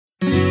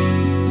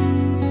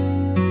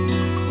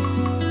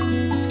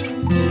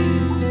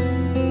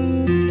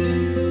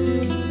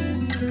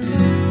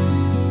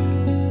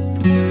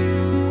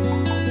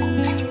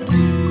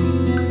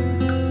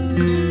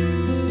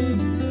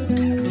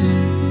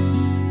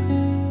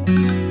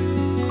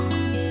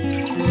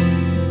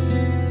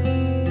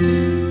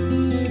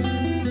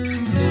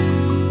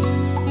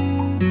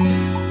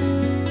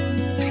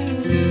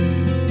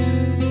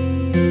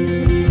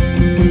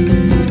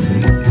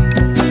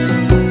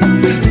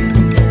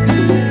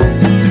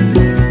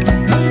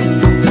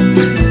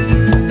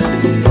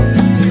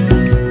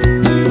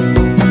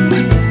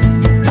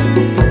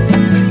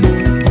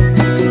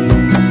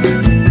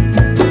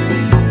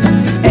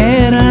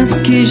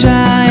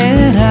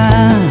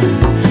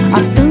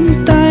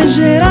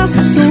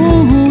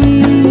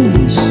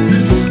sensações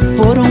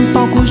foram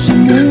palcos de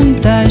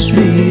muitas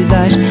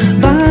vidas,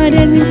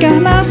 várias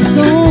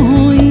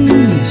encarnações.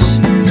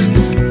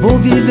 Vou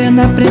vivendo,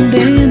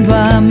 aprendendo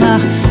a amar,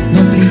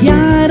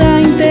 ampliar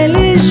a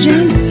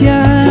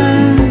inteligência.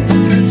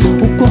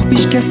 O corpo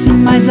esquece,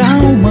 mas a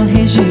alma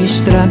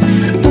registra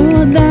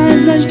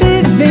todas as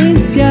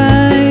vivências.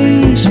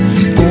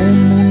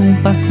 Como num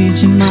passe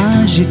de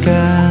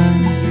mágica,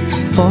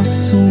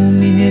 posso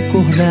me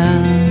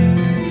recordar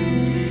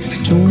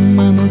de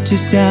uma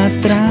notícia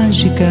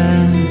trágica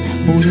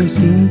ou de um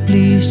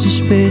simples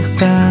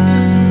despertar.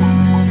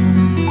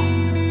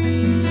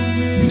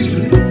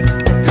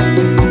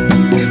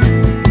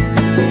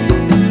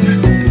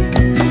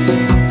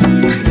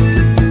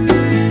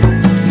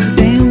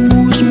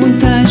 Temos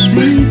muitas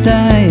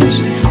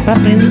vidas para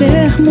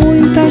aprender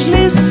muitas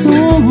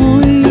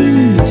lições.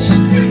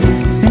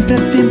 Sempre há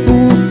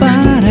tempo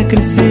para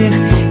crescer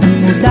e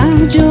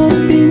mudar de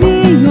opiniões.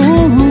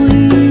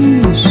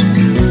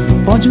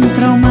 Pode um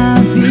trauma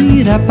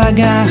vir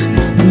apagar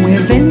um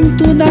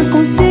evento da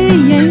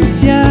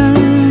consciência,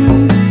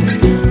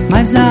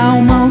 mas a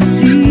alma ao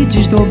se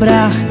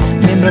desdobrar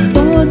lembra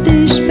toda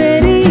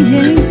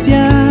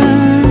experiência.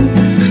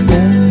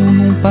 Como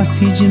num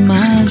passe de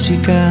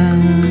mágica,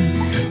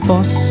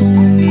 posso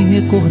me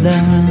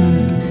recordar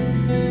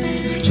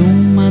de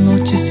uma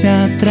notícia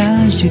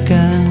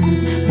trágica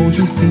ou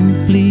de um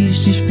simples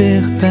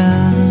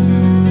despertar.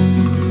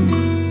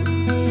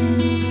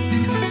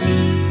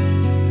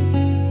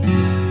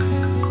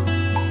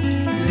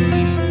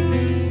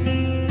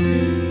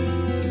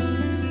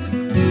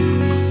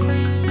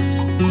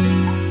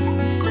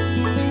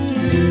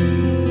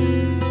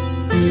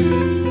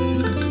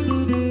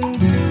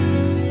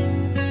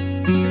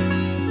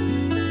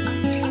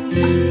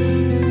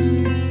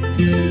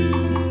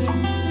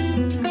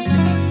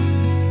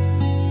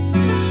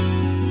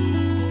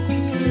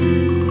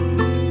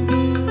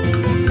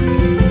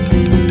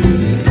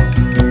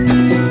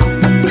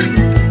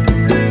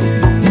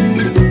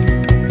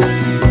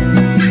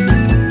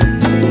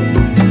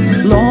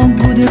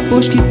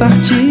 Depois que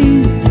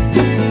parti,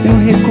 eu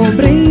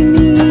recobrei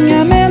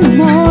minha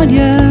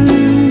memória.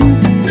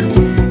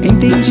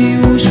 Entendi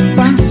os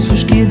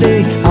passos que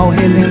dei ao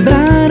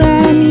relembrar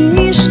a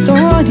minha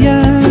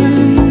história.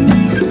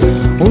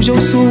 Hoje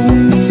eu sou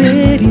um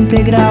ser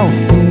integral,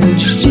 o meu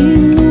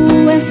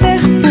destino é ser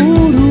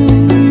puro.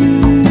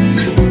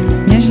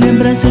 Minhas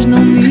lembranças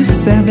não me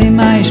servem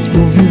mais,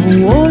 eu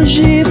vivo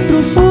hoje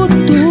pro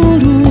futuro.